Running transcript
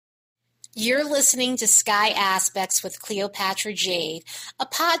You're listening to Sky Aspects with Cleopatra Jade, a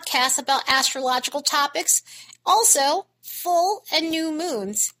podcast about astrological topics, also full and new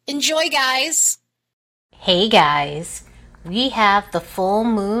moons. Enjoy, guys. Hey guys, we have the full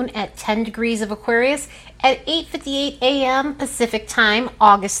moon at 10 degrees of Aquarius at 8:58 a.m. Pacific time,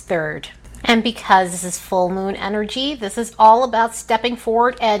 August 3rd. And because this is full moon energy, this is all about stepping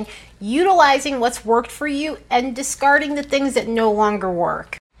forward and utilizing what's worked for you and discarding the things that no longer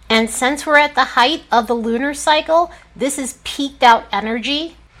work. And since we're at the height of the lunar cycle, this is peaked out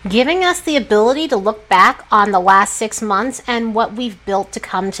energy, giving us the ability to look back on the last 6 months and what we've built to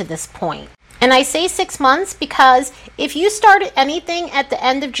come to this point. And I say 6 months because if you started anything at the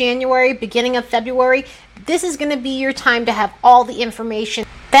end of January, beginning of February, this is going to be your time to have all the information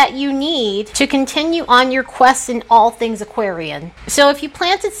that you need to continue on your quest in all things Aquarian. So if you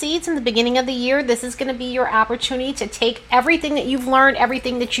planted seeds in the beginning of the year, this is going to be your opportunity to take everything that you've learned,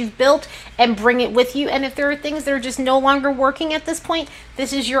 everything that you've built, and bring it with you. And if there are things that are just no longer working at this point,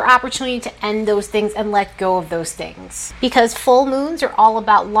 this is your opportunity to end those things and let go of those things. Because full moons are all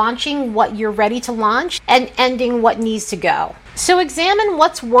about launching what you're ready to launch and ending what needs to go. So examine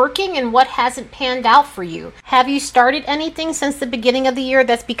what's working and what hasn't panned out for you. Have you started anything since the beginning of the year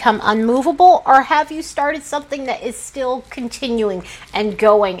that's become unmovable, or have you started something that is still continuing and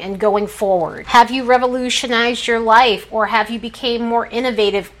going forward? Have you revolutionized your life, or have you become more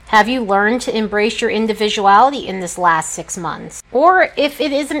innovative? Have you learned to embrace your individuality in this last 6 months? Or if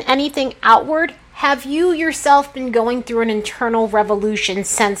it isn't anything outward, have you yourself been going through an internal revolution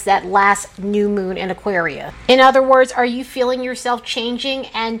since that last new moon in Aquarius? In other words, are you feeling yourself changing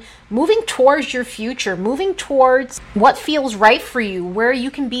and moving towards your future, moving towards what feels right for you, where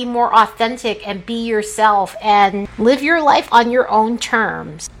you can be more authentic and be yourself and live your life on your own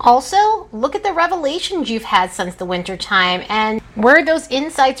terms? Also, look at the revelations you've had since the winter time and where those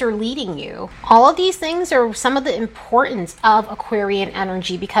insights are leading you. All of these things are some of the importance of Aquarian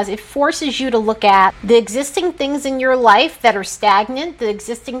energy because it forces you to look at the existing things in your life that are stagnant, the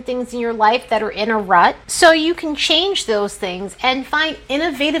existing things in your life that are in a rut, so you can change those things and find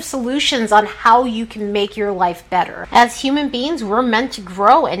innovative solutions on how you can make your life better. As human beings, we're meant to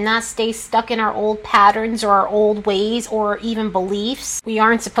grow and not stay stuck in our old patterns or our old ways or even beliefs. We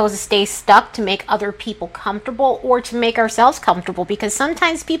aren't supposed to stay stuck to make other people comfortable or to make ourselves comfortable, because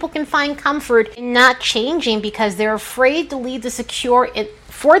sometimes people can find comfort in not changing because they're afraid to leave the secure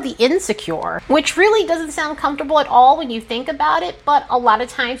for the insecure, which really doesn't sound comfortable at all when you think about it, but a lot of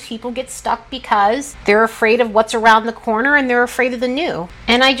times people get stuck because they're afraid of what's around the corner and they're afraid of the new.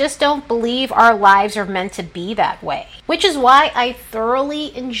 And I just don't believe our lives are meant to be that way, which is why I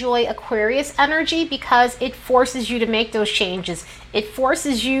thoroughly enjoy Aquarius energy, because it forces you to make those changes. It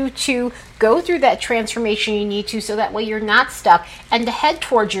forces you to go through that transformation you need to, so that way you're not stuck, and to head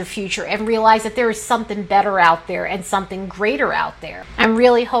towards your future and realize that there is something better out there and something greater out there. I'm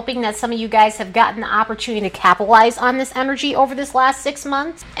really hoping that some of you guys have gotten the opportunity to capitalize on this energy over this last 6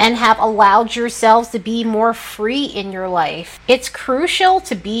 months and have allowed yourselves to be more free in your life. It's crucial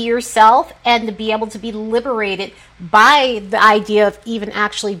to be yourself and to be able to be liberated by the idea of even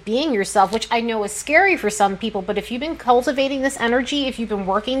actually being yourself, which I know is scary for some people, but if you've been cultivating this energy, if you've been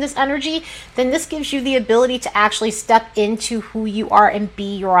working this energy, then this gives you the ability to actually step into who you are and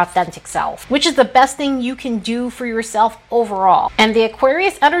be your authentic self, which is the best thing you can do for yourself overall. And the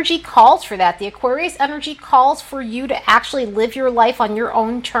Aquarius energy calls for that. The Aquarius energy calls for you to actually live your life on your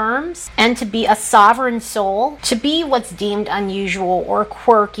own terms and to be a sovereign soul, to be what's deemed unusual or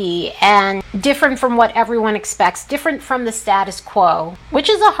quirky and different from what everyone expects, different from the status quo, which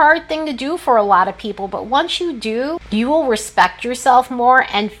is a hard thing to do for a lot of people. But once you do, you will respect yourself more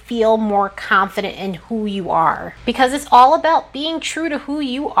and feel more confident in who you are, because it's all about being true to who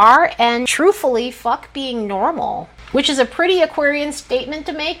you are and truthfully fuck being normal, which is a pretty Aquarian statement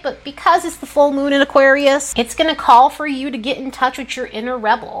to make, but because it's the full moon in Aquarius, it's going to call for you to get in touch with your inner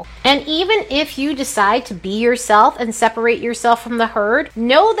rebel. And even if you decide to be yourself and separate yourself from the herd,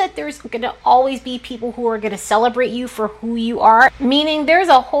 know that there's going to always be people who are going to celebrate you for who you are, meaning there's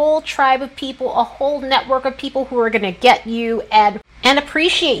a whole tribe of people, a whole network of people who are going to get you and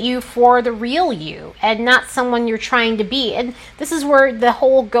appreciate you for the real you and not someone you're trying to be. And this is where the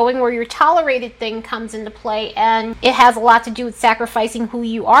whole going where you're tolerated thing comes into play, and it has a lot to do with sacrificing who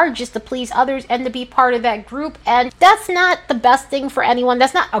you are just to please others and to be part of that group. And that's not the best thing for anyone.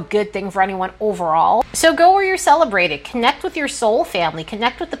 That's not a good thing for anyone overall. So go where you're celebrated. Connect with your soul family.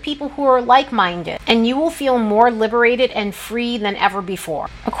 Connect with the people who are like-minded, and you will feel more liberated and free than ever before.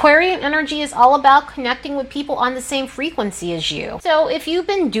 Aquarian energy is all about connecting with people on the same frequency as you. So So if you've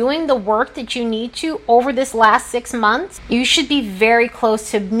been doing the work that you need to over this last 6 months, you should be very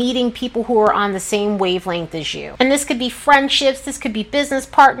close to meeting people who are on the same wavelength as you. And this could be friendships, this could be business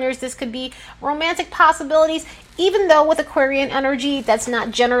partners, this could be romantic possibilities. Even though with Aquarian energy, that's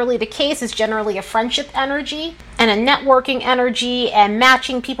not generally the case. It's generally a friendship energy and a networking energy and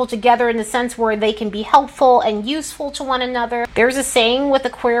matching people together in the sense where they can be helpful and useful to one another. There's a saying with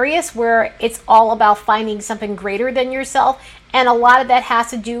Aquarius where it's all about finding something greater than yourself. And a lot of that has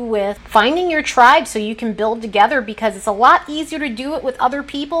to do with finding your tribe so you can build together, because it's a lot easier to do it with other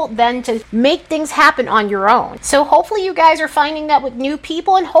people than to make things happen on your own. So hopefully you guys are finding that with new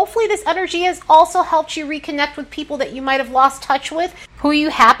people, and hopefully this energy has also helped you reconnect with people that you might have lost touch with, who you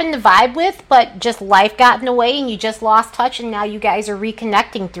happen to vibe with, but just life got in the way and you just lost touch, and now you guys are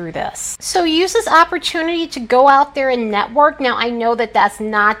reconnecting through this. So use this opportunity to go out there and network. Now I know that that's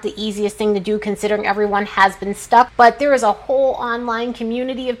not the easiest thing to do considering everyone has been stuck, but there is a whole online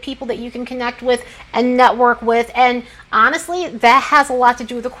community of people that you can connect with and network with, and honestly that has a lot to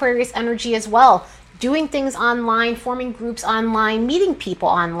do with Aquarius energy as well. Doing things online, forming groups online, meeting people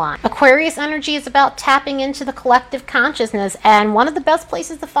online. Aquarius energy is about tapping into the collective consciousness, and one of the best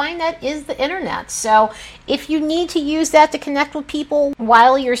places to find that is the internet. So if you need to use that to connect with people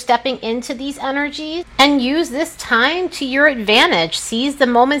while you're stepping into these energies, and use this time to your advantage. Seize the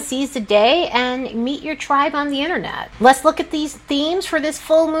moment, seize the day, and meet your tribe on the internet. Let's look at these themes for this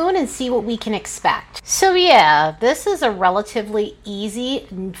full moon and see what we can expect. So yeah, this is a relatively easy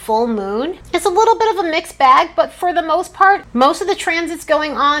full moon. It's a little bit of a mixed bag, but for the most part, most of the transits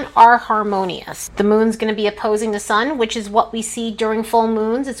going on are harmonious. The moon's going to be opposing the sun, which is what we see during full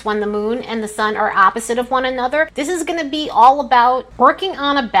moons. It's when the moon and the sun are opposite of one another. This is going to be all about working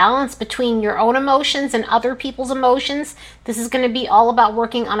on a balance between your own emotions and other people's emotions. This is going to be all about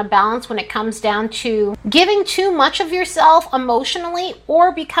working on a balance when it comes down to giving too much of yourself emotionally,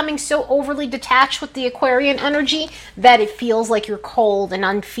 or becoming so overly detached with the Aquarian energy that it feels like you're cold and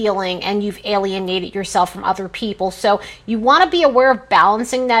unfeeling and you've alienated yourself from other people. So you want to be aware of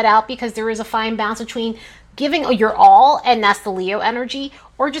balancing that out, because there is a fine balance between giving your all, and that's the Leo energy,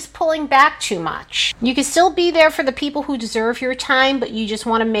 or just pulling back too much. You can still be there for the people who deserve your time, but you just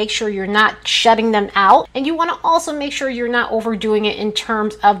want to make sure you're not shutting them out, and you want to also make sure you're not overdoing it in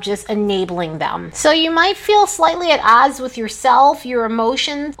terms of just enabling them. So you might feel slightly at odds with yourself, your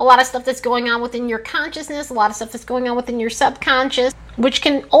emotions, a lot of stuff that's going on within your consciousness, a lot of stuff that's going on within your subconscious, which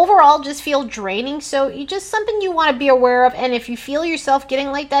can overall just feel draining. So you just something you want to be aware of, and if you feel yourself getting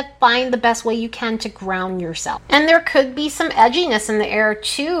like that, find the best way you can to ground yourself. And there could be some edginess in the air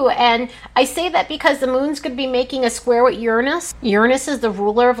too, and I say that because the moon's going to be making a square with Uranus. Uranus is the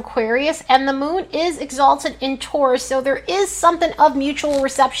ruler of Aquarius, and the moon is exalted in Taurus, so there is something of mutual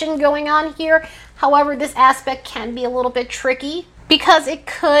reception going on here. However, this aspect can be a little bit tricky, because it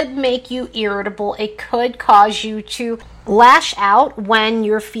could make you irritable. It could cause you to lash out when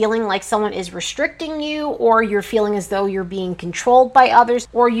you're feeling like someone is restricting you, or you're feeling as though you're being controlled by others,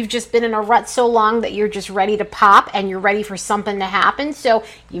 or you've just been in a rut so long that you're just ready to pop and you're ready for something to happen. So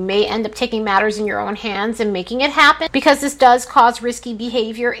you may end up taking matters in your own hands and making it happen, because this does cause risky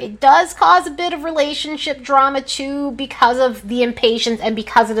behavior. It does cause a bit of relationship drama too, because of the impatience and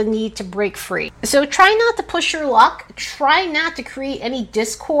because of the need to break free. So try not to push your luck. Try not to create any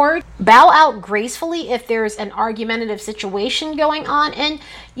discord. Bow out gracefully if there's an argumentative situation going on. And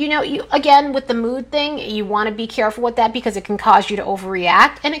you again, with the mood thing, you want to be careful with that, because it can cause you to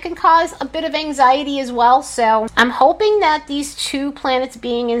overreact, and it can cause a bit of anxiety as well. So I'm hoping that these two planets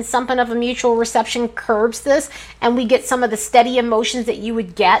being in something of a mutual reception curbs this, and we get some of the steady emotions that you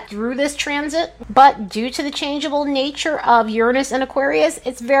would get through this transit. But due to the changeable nature of Uranus and Aquarius,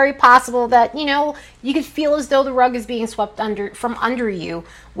 it's very possible that you could feel as though the rug is being swept from under you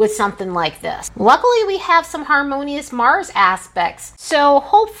with something like this. Luckily, we have some harmonious Mars aspects, so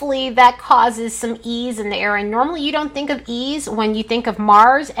hopefully that causes some ease in the air. And normally you don't think of ease when you think of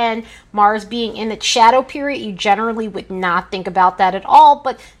Mars, and Mars being in its shadow period, you generally would not think about that at all.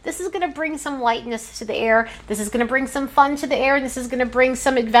 But this is going to bring some lightness to the air. This is going to bring some fun to the air, and this is going to bring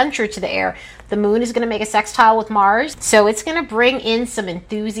some adventure to the air. The moon is going to make a sextile with Mars, so it's going to bring in some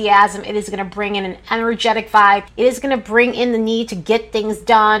enthusiasm. It is going to bring in an energetic vibe. It is going to bring in the need to get things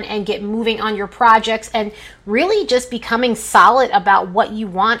done and get moving on your projects, and really just becoming solid about what you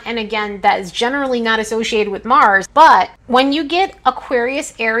want. And again, that is generally not associated with Mars, but when you get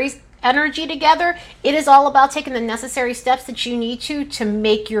Aquarius, Aries energy together, it is all about taking the necessary steps that you need to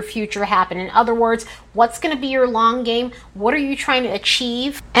make your future happen. In other words, What's going to be your long game? What are you trying to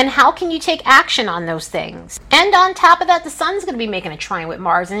achieve? And how can you take action on those things? And on top of that, the sun's going to be making a trine with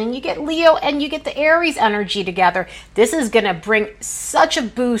Mars, and then you get Leo and you get the Aries energy together. This is going to bring such a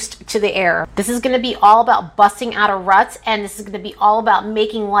boost to the air. This is going to be all about busting out of ruts, and this is going to be all about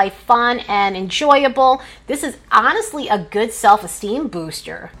making life fun and enjoyable. This is honestly a good self-esteem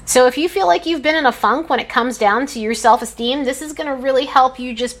booster. So if you feel like you've been in a funk when it comes down to your self-esteem, this is going to really help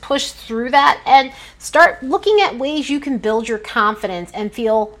you just push through that and start looking at ways you can build your confidence and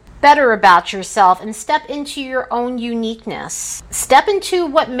feel better about yourself and step into your own uniqueness. Step into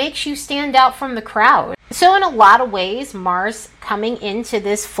what makes you stand out from the crowd. So in a lot of ways, Mars coming into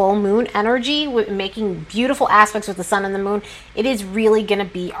this full moon energy, making beautiful aspects with the sun and the moon, it is really going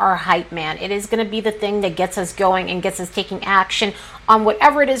to be our hype man. It is going to be the thing that gets us going and gets us taking action on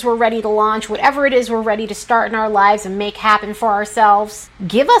whatever it is we're ready to launch, whatever it is we're ready to start in our lives and make happen for ourselves.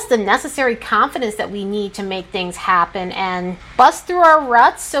 Give us the necessary confidence that we need to make things happen and bust through our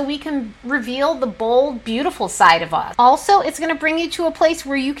ruts so we can reveal the bold, beautiful side of us. Also, it's going to bring you to a place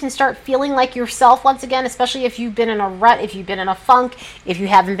where you can start feeling like yourself once again, especially if you've been in a rut, if you've been in a funk, if you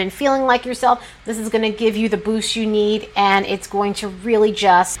haven't been feeling like yourself. This is going to give you the boost you need, and it's going to really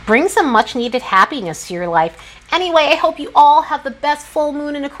just bring some much needed happiness to your life. Anyway, I hope you all have the best full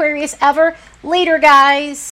moon in Aquarius ever. Later, guys.